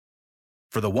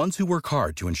For the ones who work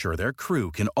hard to ensure their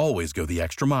crew can always go the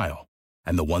extra mile,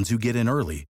 and the ones who get in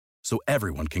early so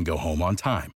everyone can go home on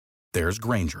time, there's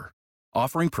Grainger,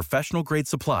 offering professional-grade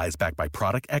supplies backed by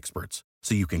product experts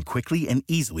so you can quickly and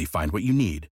easily find what you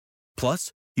need.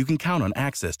 Plus, you can count on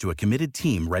access to a committed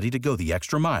team ready to go the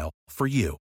extra mile for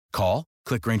you. Call,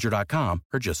 click Grainger.com,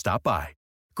 or just stop by.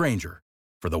 Grainger,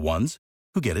 for the ones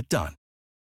who get it done.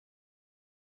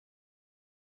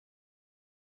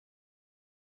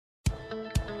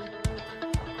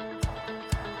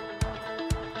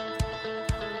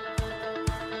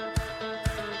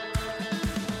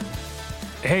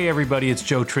 Hey everybody, it's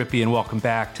Joe Trippi and welcome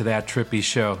back to That Trippi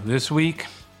Show. This week,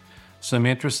 some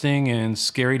interesting and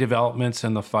scary developments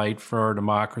in the fight for our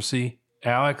democracy.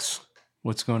 Alex,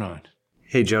 what's going on?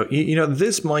 Hey, Joe, you know,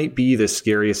 this might be the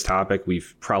scariest topic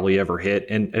we've probably ever hit.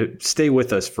 And stay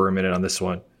with us for a minute on this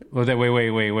one. Well,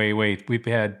 wait. We've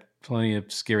had plenty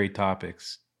of scary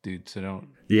topics, dude, so don't.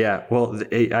 Yeah, well,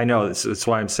 I know. That's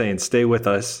why I'm saying stay with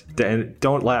us. And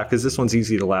don't laugh, because this one's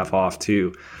easy to laugh off,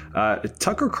 too.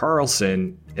 Tucker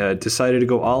Carlson decided to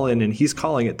go all in, and he's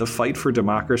calling it the fight for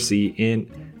democracy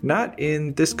not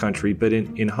in this country, but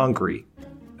in Hungary,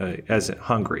 as in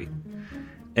Hungary.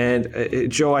 And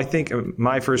Joe, I think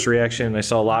my first reaction, I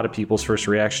saw a lot of people's first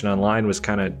reaction online, was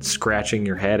kind of scratching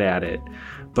your head at it.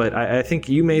 But I think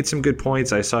you made some good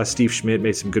points. I saw Steve Schmidt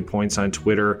made some good points on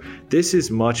Twitter. This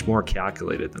is much more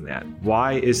calculated than that.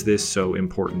 Why is this so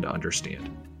important to understand?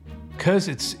 Because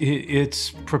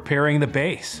it's preparing the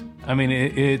base. I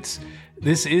mean,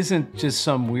 this isn't just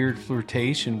some weird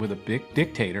flirtation with a big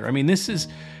dictator. I mean, this is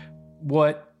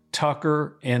what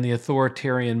Tucker and the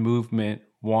authoritarian movement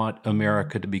want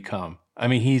America to become. I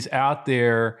mean, he's out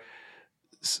there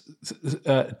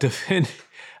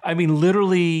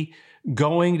literally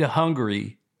going to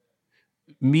Hungary,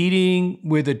 meeting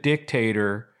with a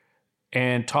dictator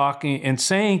and talking and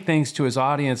saying things to his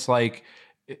audience like,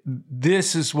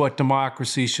 this is what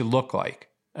democracy should look like.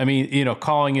 I mean, you know,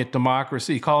 calling it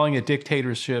democracy, calling it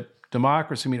dictatorship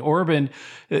democracy. I mean, Orban,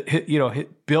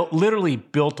 literally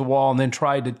built the wall and then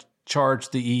tried to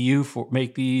charge the EU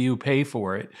make the EU pay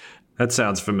for it. That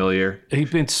sounds familiar.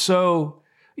 He's been so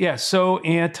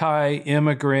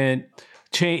anti-immigrant.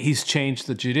 He's changed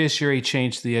the judiciary,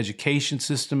 changed the education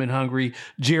system in Hungary,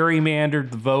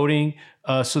 gerrymandered the voting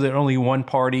so that only one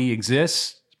party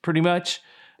exists, pretty much.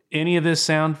 Any of this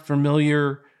sound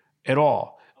familiar at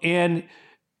all? And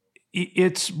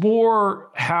it's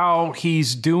more how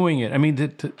he's doing it. I mean,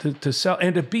 to sell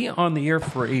and to be on the air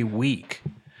for a week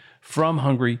from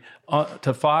Hungary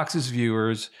to Fox's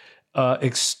viewers,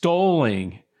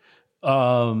 extolling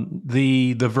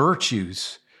the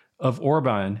virtues of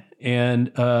Orban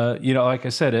and, like I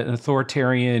said, an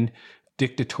authoritarian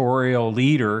dictatorial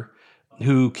leader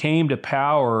who came to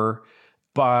power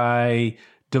by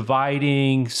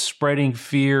dividing, spreading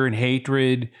fear and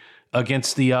hatred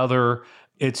against the other.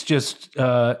 It's just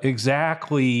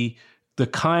exactly the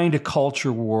kind of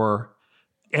culture war,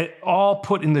 all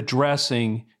put in the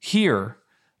dressing here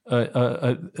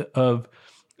of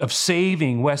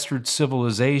saving Western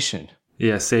civilization.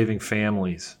 Yeah, saving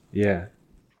families. Yeah.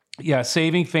 Yeah,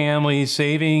 saving families,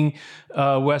 saving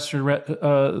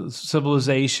Western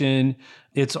civilization.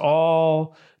 It's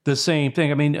all the same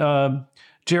thing. I mean,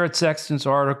 Jared Sexton's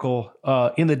article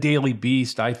in the Daily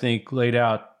Beast, I think, laid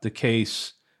out the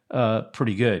case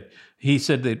pretty good. He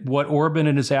said that what Orban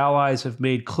and his allies have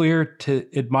made clear to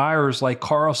admirers like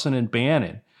Carlson and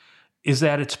Bannon is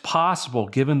that it's possible,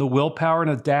 given the willpower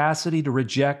and audacity to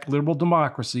reject liberal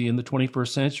democracy in the 21st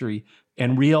century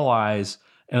and realize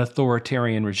an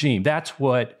authoritarian regime. That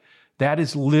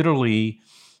is literally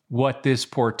what this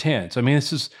portends. I mean,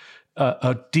 this is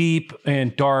a deep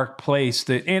and dark place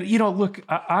that, and look,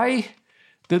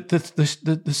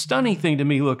 the stunning thing to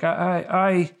me, look,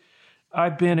 I've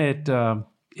been at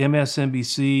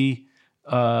MSNBC,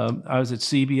 I was at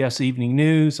CBS Evening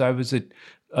News, I was at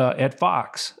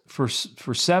Fox for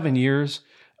 7 years,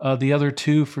 the other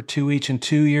two for 2 each, and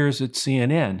 2 years at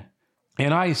CNN.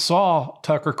 And I saw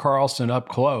Tucker Carlson up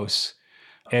close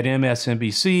at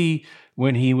MSNBC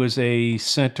when he was a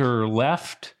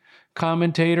center-left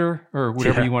commentator, or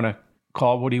whatever you want to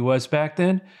call what he was back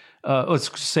then.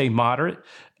 Let's say moderate,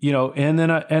 And then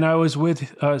I was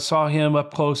saw him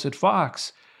up close at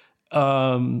Fox.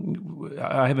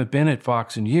 I haven't been at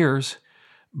Fox in years,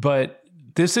 but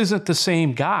this isn't the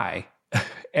same guy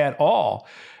at all.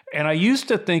 And I used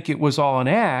to think it was all an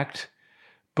act.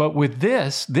 But with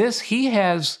this he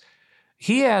has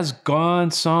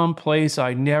gone someplace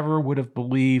I never would have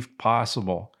believed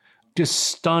possible. Just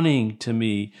stunning to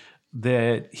me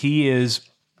that he is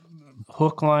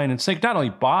hook, line, and sinker. Not only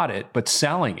bought it, but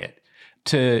selling it.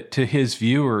 to his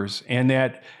viewers, and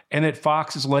that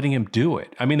Fox is letting him do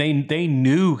it. I mean, they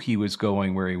knew he was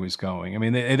going where he was going. I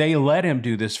mean, they let him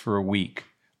do this for a week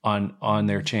on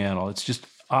their channel. It's just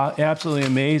absolutely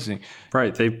amazing.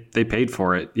 Right. They paid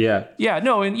for it. Yeah. Yeah.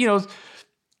 No. And,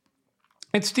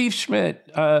 and Steve Schmidt,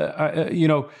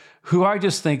 who I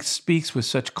just think speaks with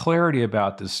such clarity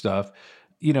about this stuff,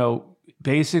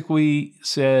 basically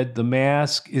said the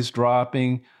mask is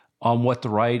dropping on what the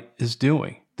right is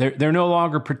doing. They're no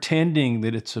longer pretending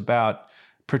that it's about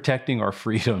protecting our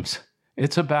freedoms.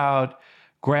 It's about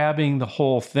grabbing the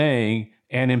whole thing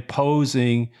and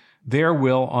imposing their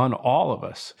will on all of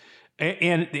us.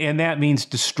 And that means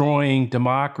destroying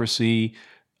democracy.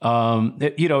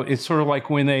 It's sort of like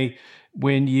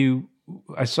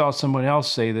I saw someone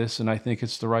else say this, and I think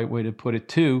it's the right way to put it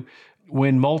too.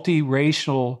 When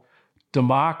multiracial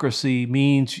democracy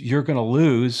means you're going to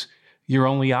lose, your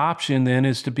only option then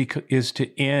is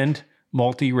to end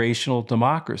multiracial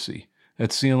democracy.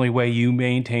 That's the only way you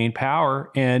maintain power.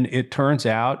 And it turns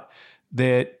out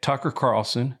that Tucker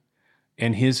Carlson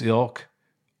and his ilk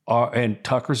and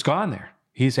Tucker's gone there.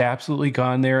 He's absolutely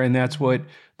gone there. And that's what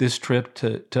this trip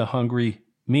to Hungary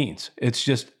means. It's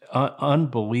just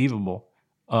unbelievable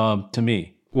to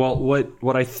me. Well,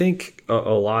 what I think a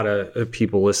lot of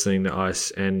people listening to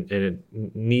us and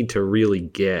need to really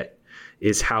get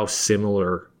is how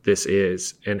similar this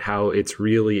is and how it's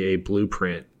really a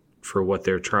blueprint for what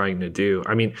they're trying to do.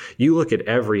 I mean, you look at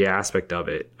every aspect of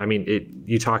it. I mean,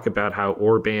 you talk about how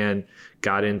Orban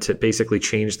got into basically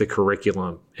changed the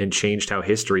curriculum and changed how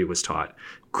history was taught.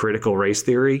 Critical race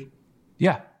theory.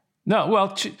 Yeah. No,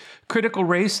 well, critical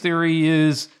race theory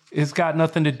is got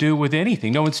nothing to do with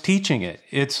anything. No one's teaching it.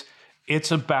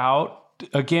 It's about,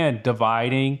 again,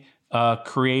 dividing,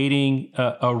 creating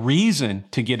a reason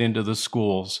to get into the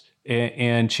schools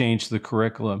and change the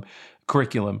curriculum.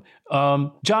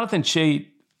 Jonathan Chait,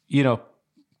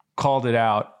 called it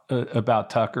out about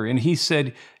Tucker, and he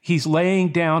said he's laying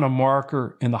down a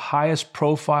marker in the highest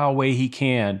profile way he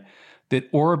can that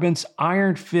Orban's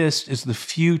iron fist is the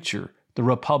future the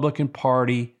Republican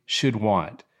Party should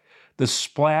want. The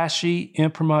splashy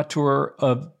imprimatur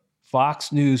of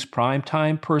Fox News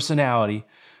primetime personality,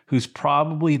 who's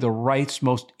probably the right's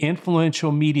most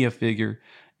influential media figure,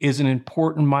 is an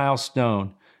important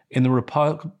milestone in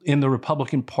the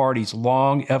Republican Party's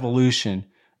long evolution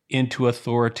into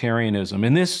authoritarianism.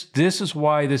 And this is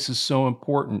why this is so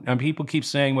important. And people keep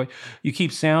saying, well, you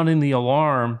keep sounding the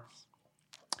alarm,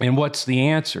 and what's the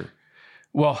answer?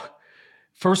 Well,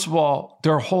 first of all,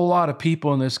 there are a whole lot of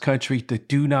people in this country that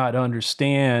do not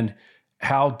understand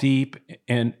how deep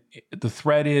and the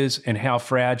threat is and how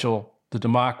fragile the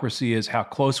democracy is, how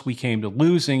close we came to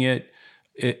losing it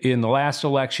in the last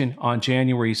election on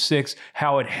January 6th,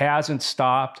 how it hasn't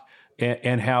stopped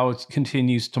and how it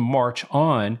continues to march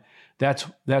on. That's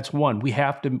one. We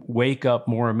have to wake up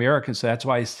more Americans. So that's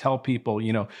why I tell people,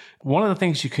 one of the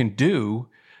things you can do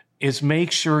is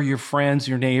make sure your friends,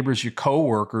 your neighbors, your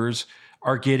coworkers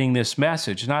are getting this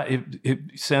message.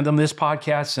 Send them this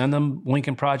podcast, send them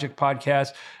Lincoln Project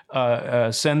podcast,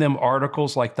 send them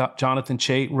articles like Jonathan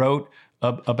Chait wrote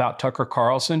about Tucker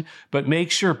Carlson, but make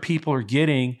sure people are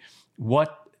getting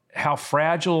how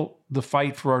fragile the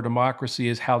fight for our democracy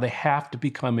is, how they have to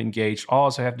become engaged. All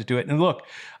they have to do it. And look,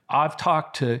 I've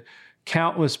talked to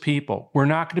countless people. We're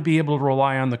not going to be able to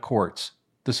rely on the courts.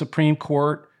 The Supreme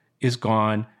Court is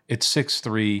gone. It's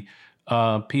 6-3.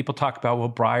 People talk about, well,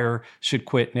 Breyer should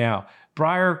quit now.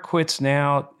 Breyer quits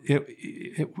now.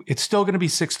 It's still going to be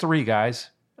 6-3, guys,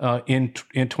 in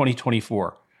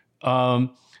 2024.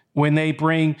 When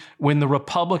the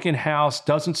Republican House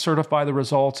doesn't certify the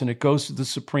results and it goes to the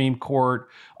Supreme Court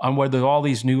on whether all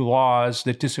these new laws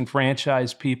that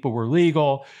disenfranchise people were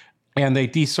legal, and they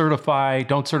don't certify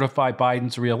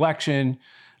Biden's reelection,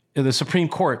 the Supreme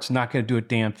Court's not going to do a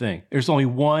damn thing. There's only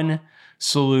one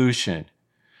solution,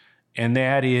 and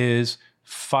that is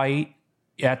fight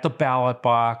at the ballot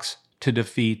box to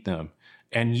defeat them.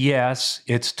 And yes,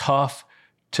 it's tough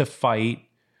to fight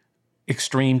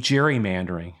extreme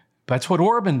gerrymandering. That's what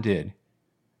Orban did.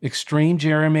 Extreme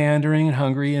gerrymandering in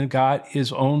Hungary, and got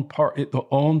his own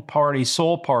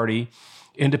sole party,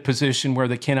 into position where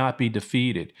they cannot be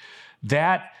defeated.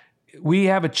 That we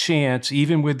have a chance,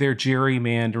 even with their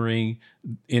gerrymandering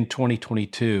in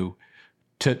 2022,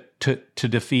 to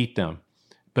defeat them.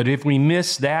 But if we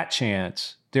miss that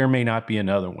chance, there may not be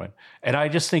another one. And I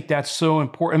just think that's so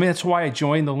important. I mean, that's why I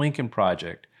joined the Lincoln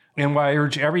Project, and why I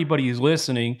urge everybody who's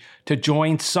listening to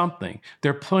join something.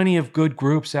 There are plenty of good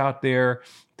groups out there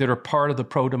that are part of the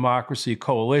pro-democracy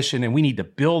coalition, and we need to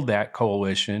build that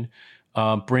coalition,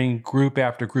 bring group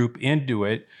after group into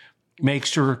it. make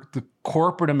sure the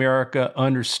corporate America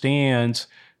understands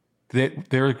that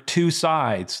there are two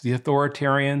sides, the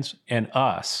authoritarians and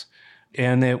us,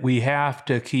 and that we have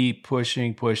to keep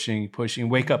pushing,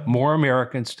 wake up more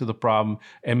Americans to the problem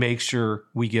and make sure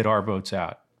we get our votes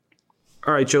out.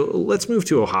 All right, Joe, let's move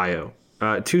to Ohio.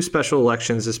 Two special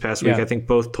elections this past week. I think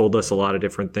both told us a lot of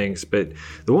different things, but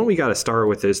the one we got to start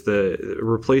with is the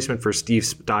replacement for Steve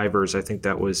Stivers. I think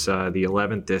that was the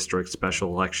 11th district special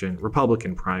election,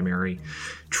 Republican primary.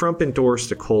 Trump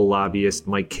endorsed a coal lobbyist,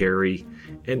 Mike Carey,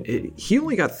 and he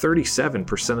only got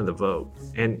 37% of the vote.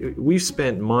 And we've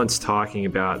spent months talking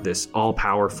about this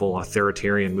all-powerful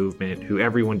authoritarian movement who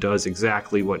everyone does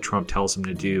exactly what Trump tells them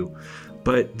to do.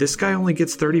 But this guy only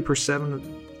gets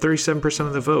 37%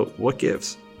 of the vote. What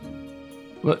gives?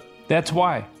 Well, that's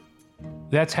why.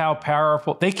 That's how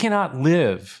powerful. They cannot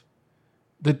live.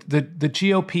 The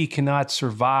GOP cannot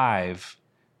survive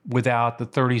without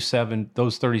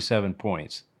those 37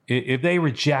 points. If they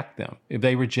reject them, if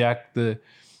they reject the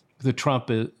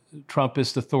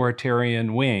Trumpist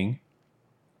authoritarian wing,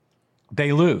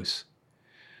 they lose.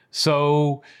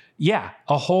 So, yeah,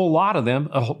 a whole lot of them,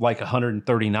 like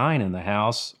 139 in the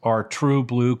House, are true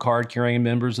blue card-carrying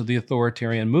members of the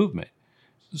authoritarian movement.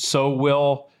 So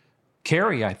will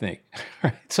Kerry, I think.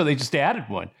 So they just added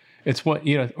one. It's one,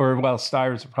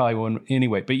 Stivers probably one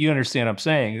anyway. But you understand what I'm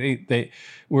saying?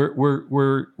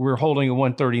 We're holding a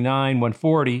 139,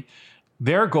 140.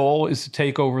 Their goal is to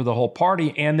take over the whole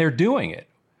party, and they're doing it.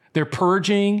 They're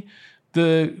purging.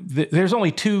 There's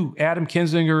only two, Adam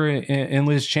Kinzinger and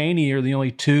Liz Cheney are the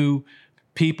only two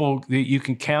people that you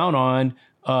can count on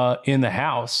in the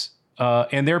House,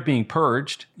 and they're being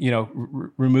purged,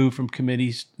 removed from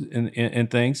committees and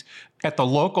things. At the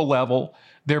local level,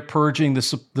 they're purging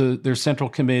their central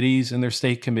committees and their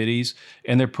state committees,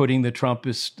 and they're putting the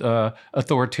Trumpist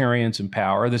authoritarians in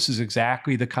power. This is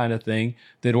exactly the kind of thing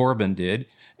that Orban did.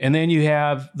 And then you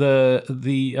have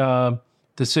the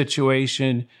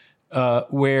situation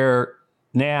where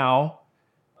now,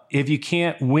 if you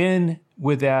can't win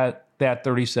with that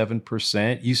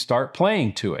 37%, you start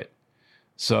playing to it.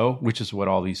 So, which is what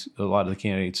a lot of the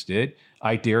candidates did.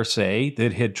 I dare say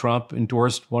that had Trump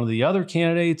endorsed one of the other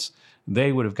candidates,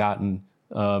 they would have gotten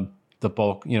the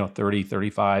bulk, 30,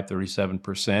 35,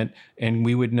 37%, and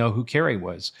we would know who Kerry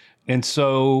was. And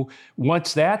so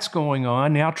once that's going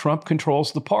on, now Trump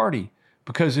controls the party.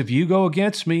 Because if you go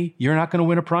against me, you're not going to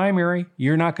win a primary.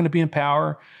 You're not going to be in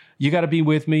power. You got to be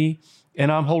with me,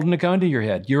 and I'm holding a gun to your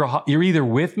head. You're either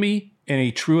with me and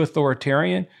a true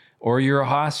authoritarian, or you're a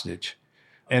hostage.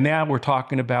 And now we're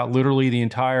talking about literally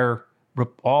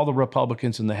all the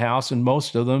Republicans in the House, and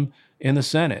most of them in the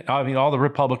Senate. I mean, all the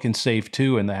Republicans, save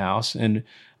two in the House, and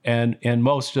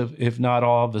most of, if not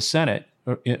all of the Senate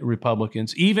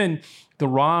Republicans, even the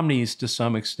Romneys to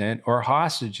some extent, are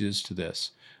hostages to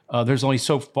this. There's only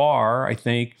so far, I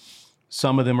think,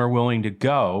 some of them are willing to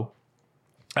go,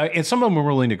 and some of them are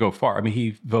willing to go far. I mean,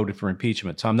 he voted for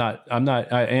impeachment, so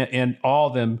and all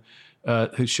of them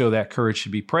who show that courage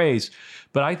should be praised.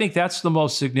 But I think that's the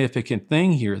most significant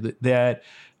thing here, that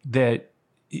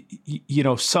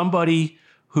somebody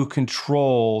who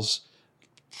controls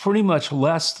pretty much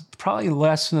probably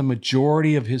less than the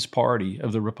majority of his party,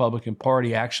 of the Republican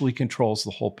Party, actually controls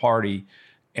the whole party,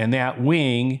 and that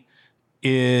wing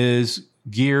is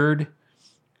geared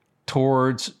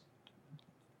towards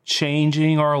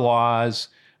changing our laws,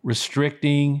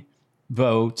 restricting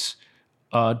votes,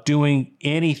 doing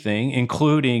anything,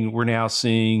 including, we're now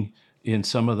seeing in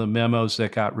some of the memos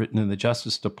that got written in the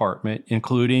Justice Department,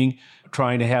 including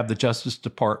trying to have the Justice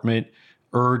Department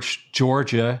urge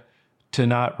Georgia to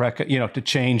not to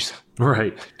change,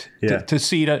 right, to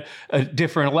seat a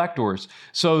different electors.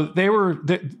 So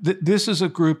this is a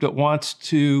group that wants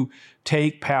to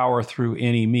take power through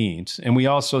any means. And we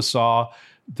also saw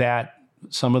that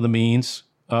some of the means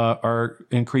are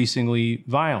increasingly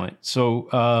violent.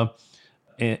 So,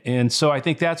 and so I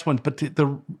think that's one. But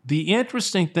the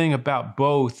interesting thing about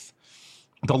both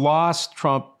the loss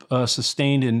Trump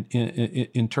sustained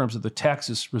in terms of the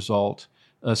Texas result,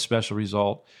 special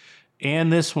result,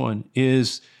 and this one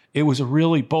is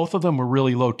both of them were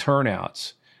really low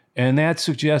turnouts. And that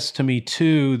suggests to me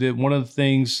too that one of the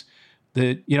things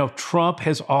that, Trump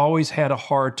has always had a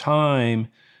hard time,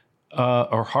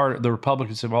 the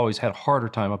Republicans have always had a harder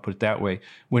time, I'll put it that way,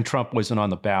 when Trump wasn't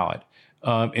on the ballot.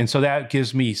 And so that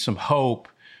gives me some hope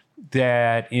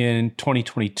that in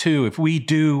 2022,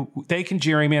 they can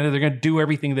gerrymander, they're going to do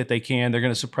everything that they can, they're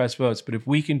going to suppress votes. But if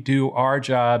we can do our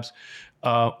jobs,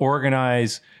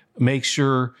 organize, make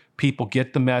sure people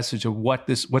get the message of what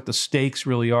the stakes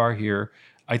really are here,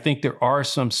 I think there are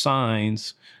some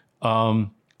signs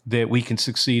that we can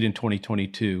succeed in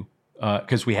 2022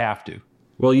 because we have to.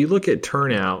 Well, you look at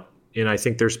turnout, and I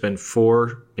think there's been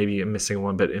 4, maybe I'm missing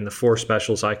one, but in the 4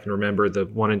 specials I can remember, the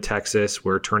one in Texas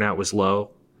where turnout was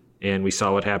low, and we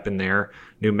saw what happened there.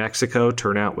 New Mexico,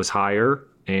 turnout was higher,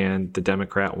 and the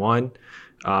Democrat won.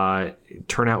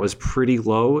 Turnout was pretty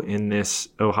low in this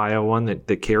Ohio one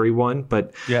that Kerry won.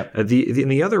 But in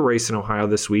the other race in Ohio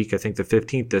this week, I think the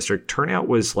 15th district, turnout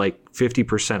was like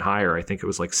 50% higher. I think it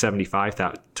was like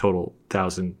 75,000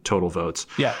 total votes.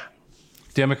 Yeah.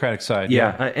 Democratic side.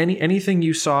 Yeah. Anything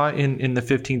you saw in the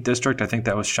 15th district? I think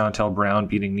that was Shontel Brown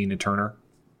beating Nina Turner.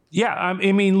 Yeah.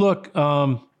 I mean, look,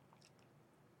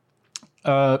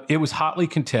 it was hotly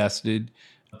contested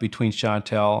between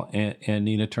Shontel and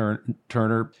Nina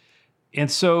Turner. And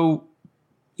so,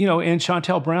 and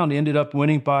Shontel Brown ended up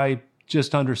winning by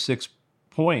just under 6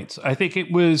 points. I think it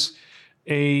was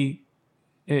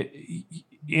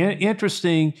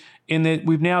interesting in that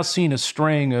we've now seen a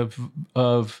string of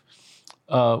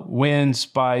wins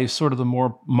by sort of the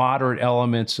more moderate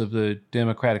elements of the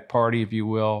Democratic Party, if you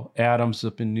will. Adams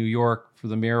up in New York for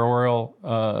the mayoral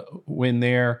win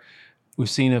there. We've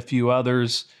seen a few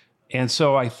others. And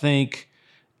so I think,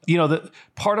 the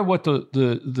part of what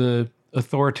the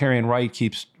authoritarian right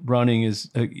keeps running is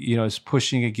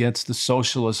pushing against the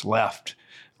socialist left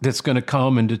that's going to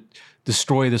come and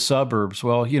destroy the suburbs.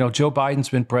 Well, Joe Biden's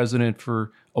been president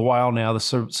for a while now.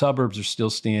 The suburbs are still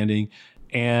standing.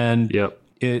 And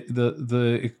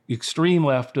the extreme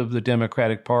left of the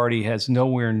Democratic Party has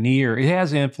nowhere near. It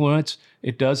has influence.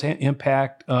 It does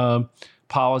impact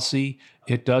policy.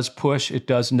 It does push, it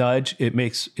does nudge,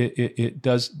 it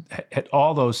does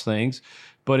all those things,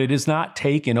 but it has not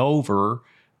taken over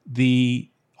the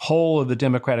whole of the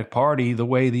Democratic Party the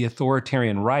way the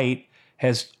authoritarian right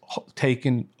has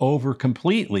taken over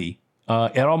completely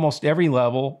at almost every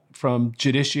level, from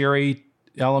judiciary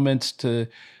elements to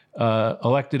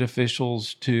elected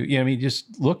officials to,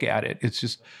 just look at it. It's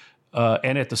just,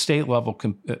 and at the state level,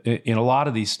 in a lot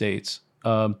of these states,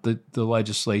 the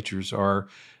legislatures are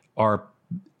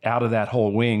out of that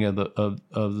whole wing of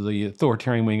the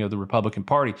authoritarian wing of the Republican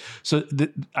Party. So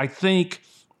I think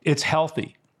it's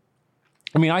healthy.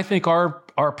 I mean, I think our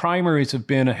primaries have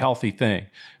been a healthy thing.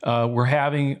 We're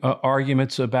having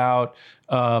arguments about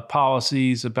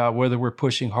policies, about whether we're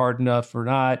pushing hard enough or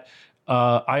not.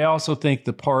 I also think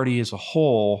the party as a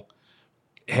whole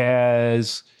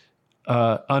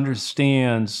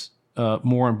understands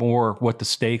more and more what the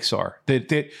stakes are.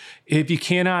 That if you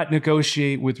cannot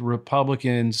negotiate with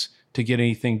Republicans to get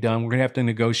anything done, we're going to have to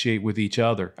negotiate with each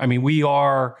other. I mean, we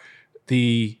are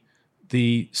the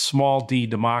small d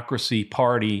democracy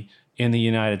party in the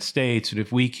United States, and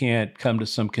if we can't come to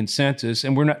some consensus,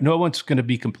 and no one's going to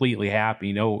be completely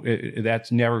happy. No,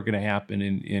 that's never going to happen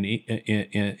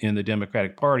in the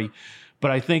Democratic Party.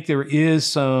 But I think there is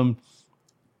some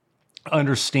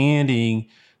understanding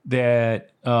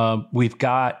that we've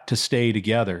got to stay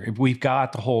together. If we've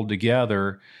got to hold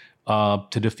together to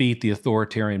defeat the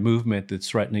authoritarian movement that's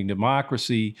threatening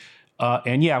democracy.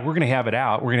 And we're going to have it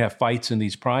out. We're going to have fights in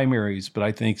these primaries. But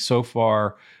I think so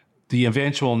far, the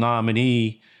eventual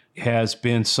nominee has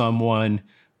been someone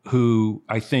who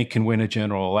I think can win a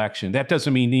general election. That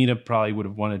doesn't mean Nina probably would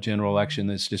have won a general election in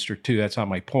this district too. That's not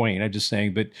my point. I'm just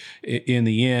saying, but in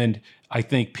the end, I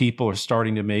think people are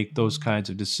starting to make those kinds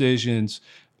of decisions.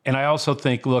 And I also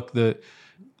think, look, Shontel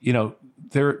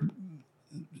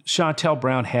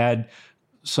Brown had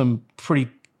some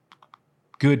pretty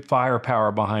good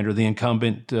firepower behind her. The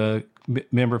incumbent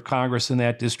member of Congress in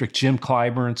that district, Jim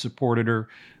Clyburn, supported her.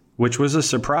 Which was a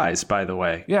surprise, by the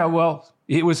way. Yeah, well,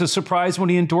 it was a surprise when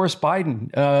he endorsed Biden.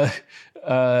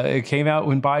 It came out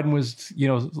when Biden was,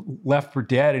 left for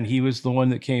dead, and he was the one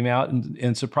that came out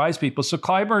and surprised people. So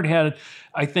Clyburn had,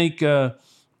 I think,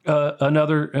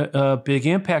 another big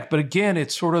impact. But again,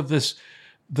 it's sort of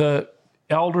the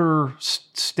elder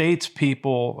statespeople,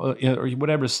 or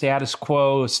whatever, status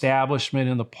quo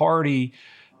establishment in the party.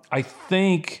 I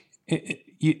think,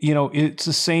 it's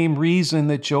the same reason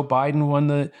that Joe Biden won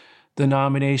the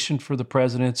nomination for the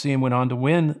presidency and went on to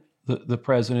win the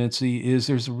presidency, is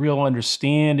there's a real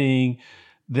understanding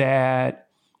that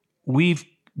we've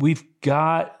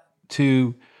got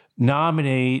to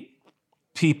nominate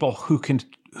people who can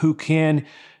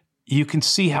you can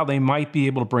see how they might be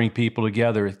able to bring people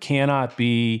together. It cannot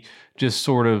be just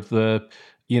sort of the,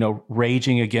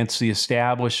 raging against the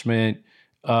establishment.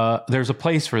 There's a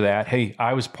place for that. Hey,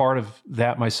 I was part of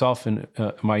that myself in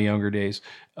my younger days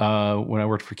when I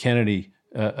worked for Kennedy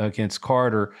against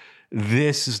Carter.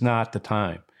 This is not the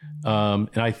time.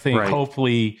 And I think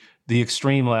hopefully the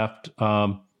extreme left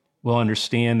will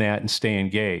understand that and stay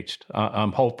engaged.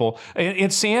 I'm hopeful.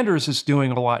 And Sanders is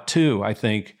doing a lot too, I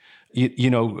think.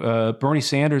 Bernie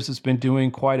Sanders has been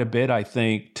doing quite a bit, I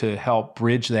think, to help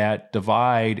bridge that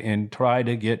divide and try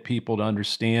to get people to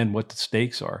understand what the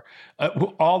stakes are.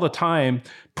 All the time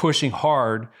pushing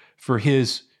hard for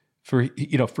his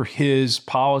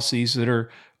policies that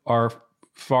are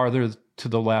farther to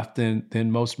the left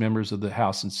than most members of the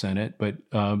House and Senate.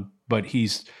 But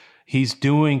he's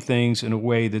doing things in a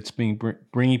way that's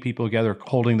bringing people together,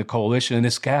 holding the coalition. And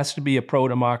this has to be a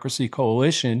pro-democracy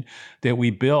coalition that we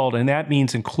build. And that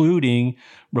means including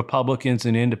Republicans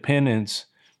and independents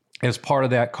as part of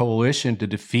that coalition to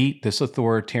defeat this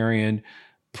authoritarian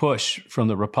push from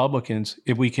the Republicans.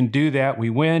 If we can do that, we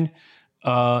win.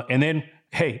 And then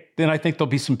I think there'll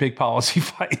be some big policy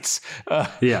fights.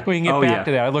 We can get back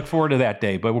to that. I look forward to that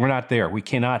day, but we're not there. We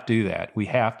cannot do that. We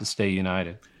have to stay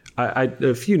united.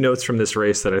 A few notes from this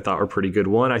race that I thought were pretty good.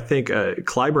 One, I think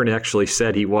Clyburn actually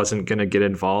said he wasn't going to get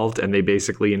involved, and they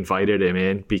basically invited him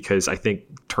in because I think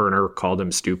Turner called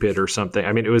him stupid or something.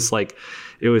 I mean, it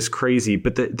was crazy.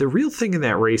 But the real thing in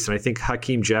that race, and I think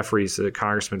Hakeem Jeffries, the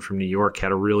congressman from New York,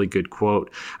 had a really good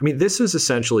quote. I mean, this is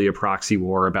essentially a proxy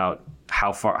war about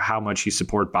how much you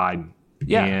support Biden.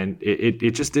 Yeah. And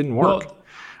it just didn't work. Well,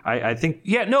 I think.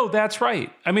 Yeah, no, that's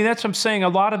right. I mean, that's what I'm saying. A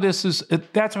lot of this is,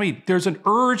 there's an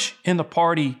urge in the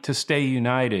party to stay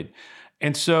united.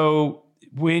 And so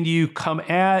when you come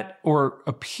at or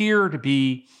appear to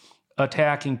be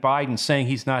attacking Biden, saying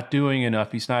he's not doing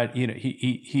enough, he's not,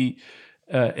 and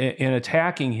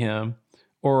attacking him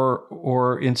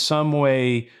or in some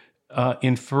way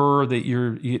infer that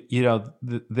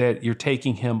that you're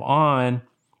taking him on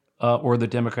or the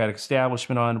Democratic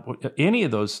establishment on, any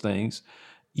of those things,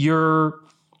 you're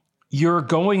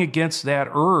going against that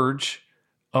urge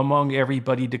among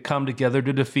everybody to come together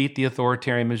to defeat the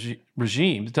authoritarian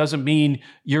regime. It doesn't mean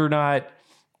you're not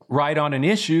right on an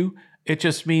issue. It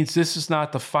just means this is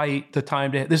not the fight,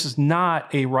 this is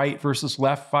not a right versus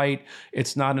left fight.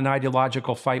 It's not an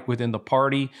ideological fight within the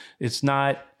party. It's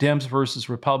not Dems versus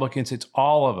Republicans. It's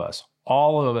all of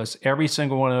us, every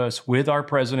single one of us with our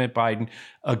President Biden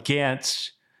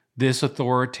against this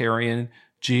authoritarian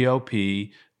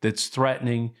GOP that's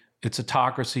threatening its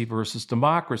autocracy versus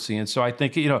democracy. And so I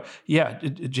think,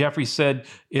 Jeffrey said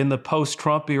in the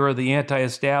post-Trump era, the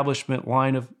anti-establishment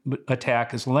line of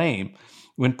attack is lame.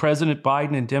 When President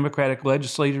Biden and Democratic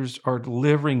legislators are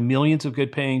delivering millions of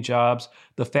good-paying jobs,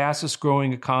 the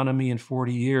fastest-growing economy in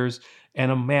 40 years,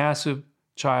 and a massive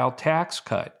child tax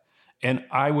cut. And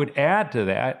I would add to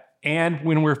that, and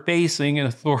when we're facing an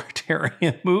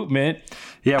authoritarian movement.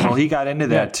 Yeah, well, he got into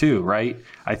that too, right?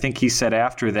 I think he said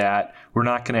after that, we're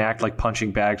not going to act like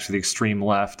punching bags for the extreme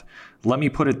left. Let me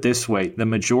put it this way. The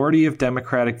majority of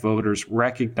Democratic voters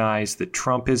recognize that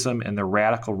Trumpism and the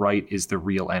radical right is the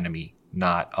real enemy,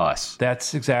 not us.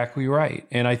 That's exactly right.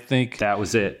 And I think that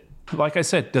was it. Like I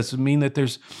said, doesn't mean that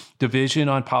there's division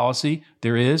on policy.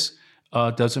 There is.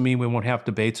 Doesn't mean we won't have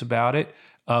debates about it.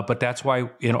 But that's why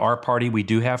in our party we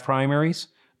do have primaries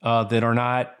that are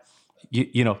not,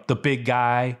 the big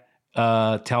guy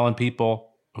telling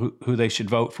people who they should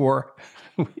vote for.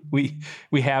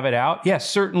 we have it out. Yes,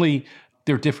 certainly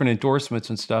there are different endorsements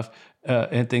and stuff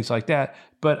and things like that.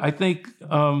 But I think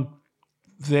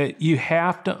that you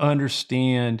have to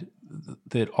understand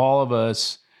that all of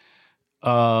us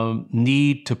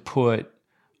need to put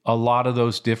a lot of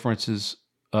those differences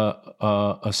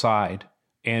aside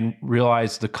and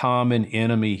realize the common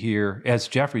enemy here, as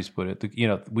Jeffries put it.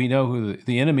 We know who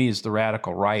the enemy is: the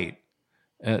radical right.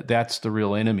 That's the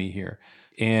real enemy here.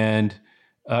 And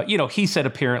he said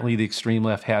apparently the extreme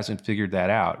left hasn't figured that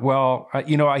out. Well,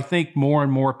 I think more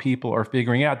and more people are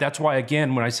figuring out. That's why,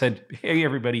 again, when I said, hey,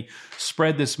 everybody,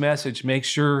 spread this message, make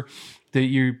sure that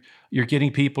you're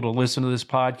getting people to listen to this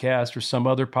podcast or some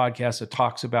other podcast that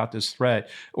talks about this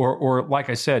threat. Or like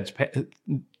I said,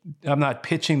 I'm not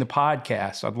pitching the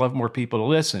podcast. I'd love more people to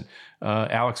listen.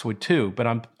 Alex would too. But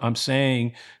I'm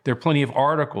saying there are plenty of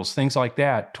articles, things like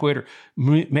that, Twitter.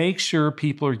 Make sure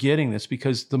people are getting this,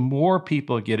 because the more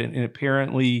people get it, and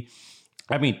apparently,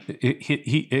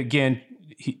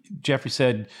 Jeffrey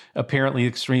said apparently the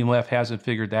extreme left hasn't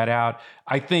figured that out.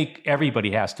 I think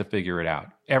everybody has to figure it out.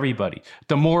 Everybody.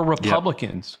 The more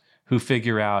Republicans who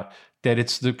figure out that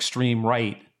it's the extreme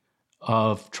right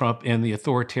of Trump and the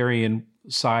authoritarian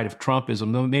side of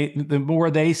Trumpism, the more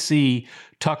they see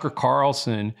Tucker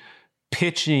Carlson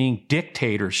pitching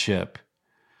dictatorship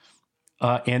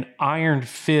an iron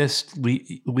fist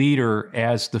leader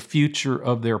as the future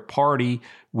of their party,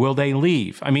 will they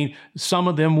leave? I mean, some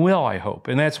of them will, I hope.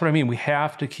 And that's what I mean. We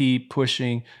have to keep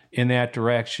pushing in that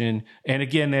direction. And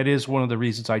again, that is one of the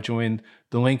reasons I joined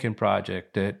the Lincoln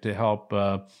Project, to help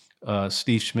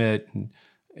Steve Schmidt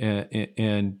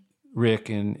and Rick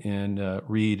and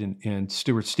Reed and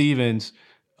Stuart Stevens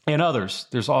and others.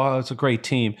 It's a great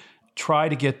team. Try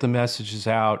to get the messages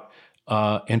out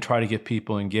and try to get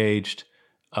people engaged.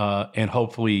 And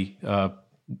hopefully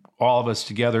all of us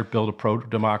together build a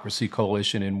pro-democracy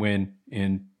coalition and win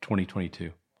in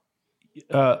 2022.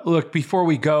 Look, before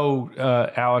we go,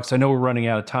 Alex, I know we're running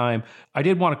out of time. I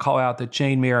did want to call out that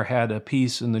Jane Mayer had a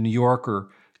piece in the New Yorker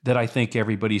that I think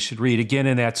everybody should read. Again,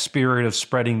 in that spirit of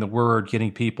spreading the word,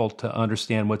 getting people to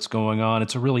understand what's going on.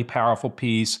 It's a really powerful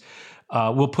piece.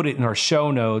 We'll put it in our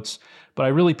show notes, but I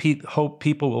really hope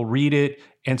people will read it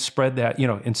and spread that,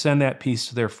 and send that piece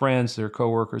to their friends, their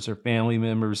coworkers, their family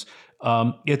members.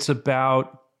 It's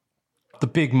about the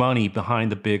big money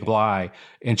behind the big lie.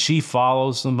 And she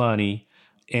follows the money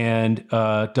and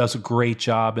does a great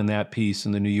job in that piece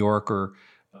in the New Yorker.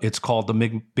 It's called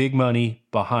The Big Money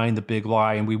Behind the Big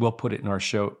Lie, and we will put it in our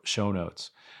show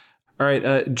notes. All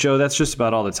right, Joe, that's just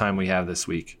about all the time we have this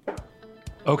week.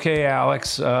 Okay,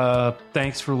 Alex,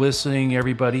 thanks for listening,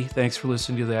 everybody. Thanks for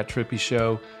listening to That Trippy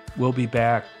Show. We'll be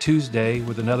back Tuesday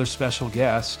with another special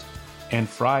guest and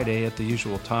Friday at the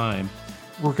usual time.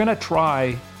 We're going to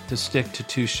try to stick to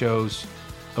 2 shows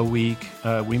a week.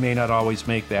 We may not always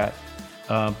make that,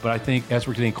 but I think as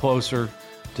we're getting closer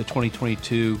to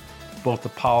 2022, both the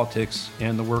politics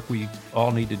and the work we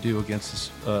all need to do against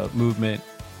this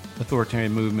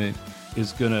authoritarian movement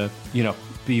is going to,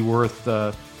 be worth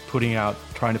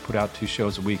trying to put out 2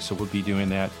 shows a week. So we'll be doing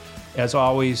that. As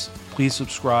always, please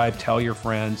subscribe, tell your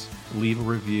friends, leave a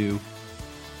review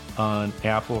on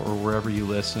Apple or wherever you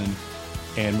listen,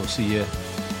 and we'll see you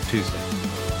Tuesday.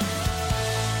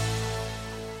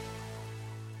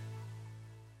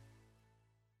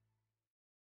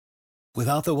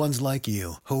 Without the ones like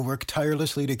you, who work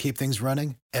tirelessly to keep things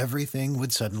running, everything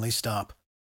would suddenly stop.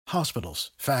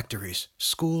 Hospitals, factories,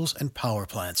 schools, and power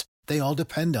plants, they all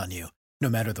depend on you. No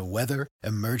matter the weather,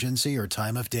 emergency, or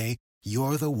time of day,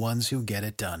 you're the ones who get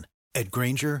it done. At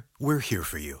Grainger, we're here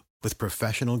for you with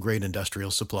professional-grade industrial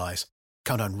supplies.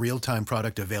 Count on real-time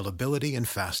product availability and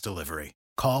fast delivery.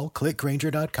 Call, click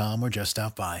Grainger.com, or just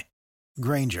stop by.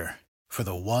 Grainger, for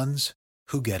the ones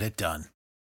who get it done.